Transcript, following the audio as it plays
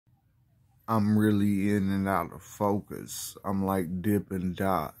I'm really in and out of focus. I'm like dipping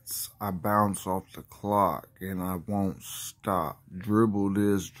dots. I bounce off the clock and I won't stop. Dribble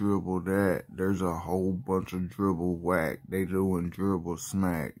this, dribble that. There's a whole bunch of dribble whack. They doing dribble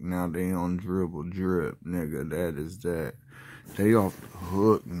smack. Now they on dribble drip, nigga. That is that. They off the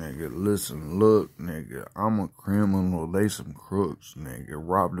hook, nigga. Listen, look, nigga. I'm a criminal. They some crooks, nigga.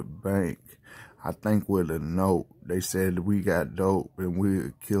 Robbed a bank. I think with a note. They said we got dope and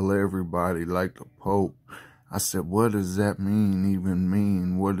we'd kill everybody like the Pope. I said, what does that even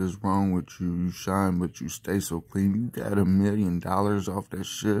mean? What is wrong with you? You shine, but you stay so clean. You got $1 million off that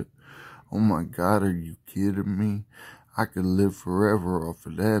shit? Oh my God, are you kidding me? I could live forever off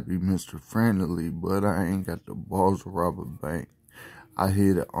of that, be Mr. Friendly, but I ain't got the balls to rob a bank. I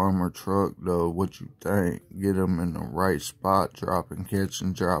hit an armored truck, though. What you think? Get them in the right spot, drop and catch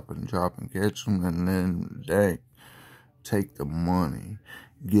them, drop and catch them, and then, dang, take the money.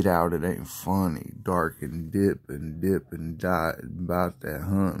 Get out, it ain't funny. Dark and dip and die about that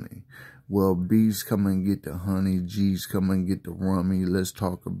honey. Well, B's come and get the honey, G's come and get the rummy. Let's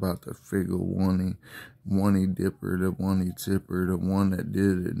talk about the figure one-y dipper, the one-y tipper, the one that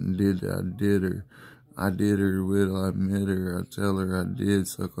did it and did it, I did her. I did her with, I admit her, I tell her I did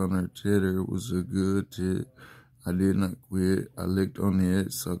suck on her titter, it was a good tit. I did not quit, I licked on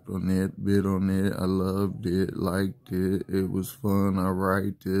it, sucked on it, bit on it, I loved it, liked it, it was fun, I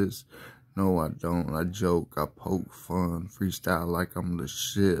write this. No, I don't, I joke, I poke fun, freestyle like I'm the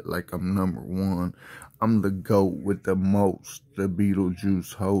shit, like I'm #1. I'm the GOAT with the most, the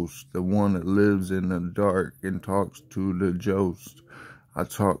Beetlejuice host, the one that lives in the dark and talks to the ghost. I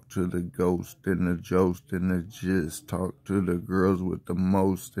talk to the ghost and the jost and the gist. Talk to the girls with the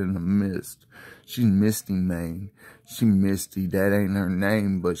most in the mist. She Misty, man. She Misty, that ain't her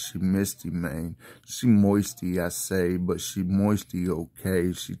name, but she Misty, man. She moisty, I say, but she moisty,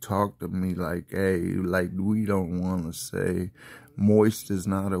 okay. She talk to me like, hey, like we don't want to say. Moist is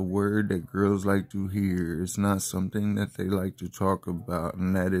not a word that girls like to hear. It's not something that they like to talk about,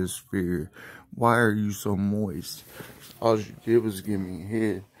 and that is fear. Why are you so moist? All you did was give me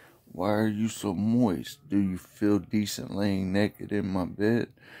head. Why are you so moist? Do you feel decent laying naked in my bed?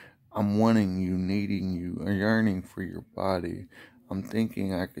 I'm wanting you, needing you, yearning for your body. I'm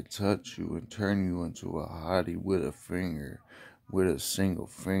thinking I could touch you and turn you into a hottie with a finger. With a single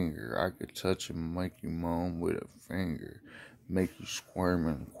finger. I could touch and make you moan with a finger. Make you squirm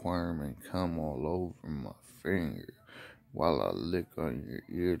and come all over my finger. While I lick on your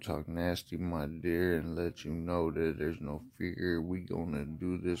ear, talk nasty, my dear, and let you know that there's no fear. We gonna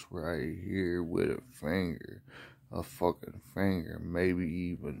do this right here with a finger. A fucking finger, maybe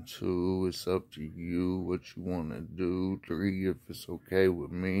even 2. It's up to you what you wanna do. 3 if it's okay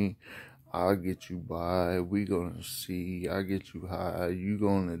with me. I'll get you by, we gonna see. I get you high, you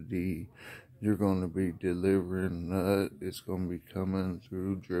gonna D. You're gonna be delivering nut. It's gonna be coming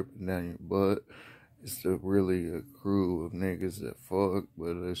through, dripping down your butt. It's really a crew of niggas that fuck,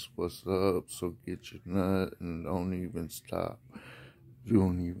 but it's what's up. So get your nut and don't even stop.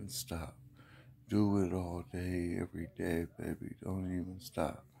 Don't even stop. Do it all day, every day, baby. Don't even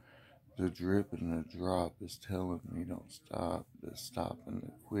stop. The drip and the drop is telling me don't stop. The stop and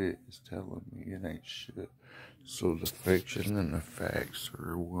the quit is telling me it ain't shit. So the fiction and the facts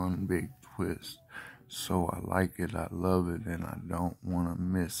are one big twist. So I like it, I love it, and I don't want to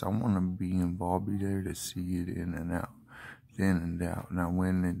miss. I want to be involved, be there to see it in and out, in and out. Now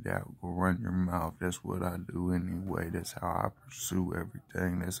when in doubt, go run your mouth. That's what I do anyway. That's how I pursue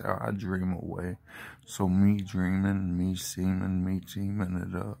everything. That's how I dream away. So me dreaming, me seeming, me teaming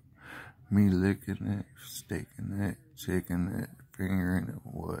it up. Me licking it, sticking it, checking it, fingering it,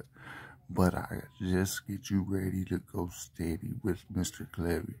 what? But I just get you ready to go steady with Mr.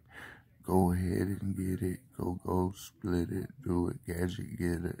 Clevy. Go ahead and get it. Go split it. Do it. Gadget,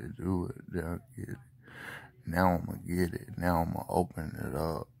 get it. Do it. Now get it. Now I'ma get it. Now I'ma open it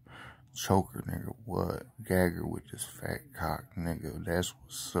up. Choker, nigga, what? Gagger with this fat cock, nigga. That's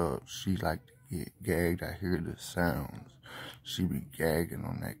what's up. She like to get gagged. I hear the sounds. She be gagging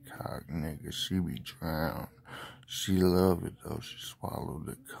on that cock, nigga. She be drowned. She love it though. She swallowed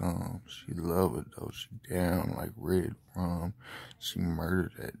the cum. She love it though. She down like red rum. She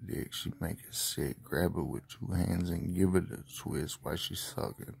murdered that dick. She make it sick. Grab it with 2 hands and give it a twist while she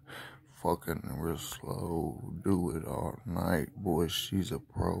sucking. Fucking real slow. Do it all night. Boy, she's a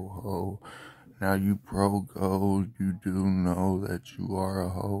pro hoe. Now you pro go, you do know that you are a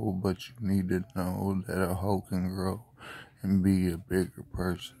hoe, but you need to know that a hoe can grow and be a bigger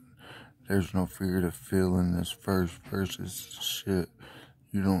person. There's no fear to feel in this first versus shit.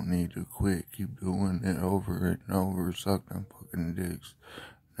 You don't need to quit. Keep doing it over and over. Suck them fucking dicks.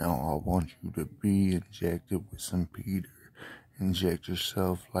 Now I want you to be injected with some Peter. Inject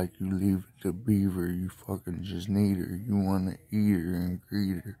yourself like you leave it to Beaver. You fucking just need her. You want to eat her and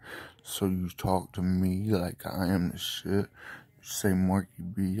greet her. So you talk to me like I am the shit. You say, Marky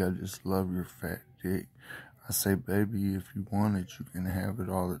B, I just love your fat dick. I say, baby, if you want it, you can have it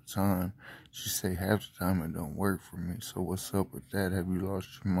all the time. She say, half the time it don't work for me. So what's up with that? Have you lost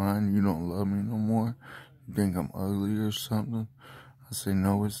your mind? You don't love me no more? You think I'm ugly or something? I say,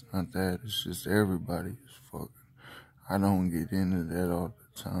 no, it's not that. It's just everybody is fucking. I don't get into that all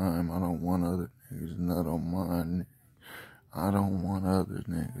the time. I don't want other niggas nut on mine. I don't want other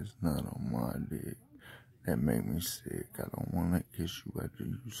niggas nut on my dick. That make me sick. I don't want to kiss you after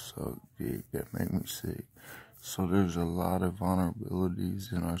you suck dick. That make me sick. So there's a lot of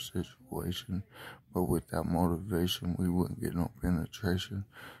vulnerabilities in our situation, but without motivation, we wouldn't get no penetration.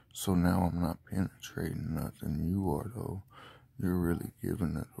 So now I'm not penetrating nothing. You are though. You're really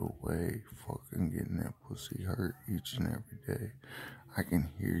giving it away, fucking getting that pussy hurt each and every day. I can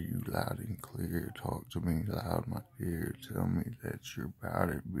hear you loud and clear. Talk to me loud, my dear. Tell me that you're about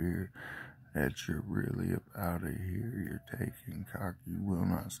it, beer. That you're really about it here. You're taking cock, you will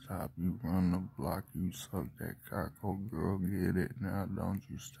not stop. You run the block, you suck that cock. Oh girl, get it now, don't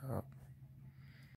you stop.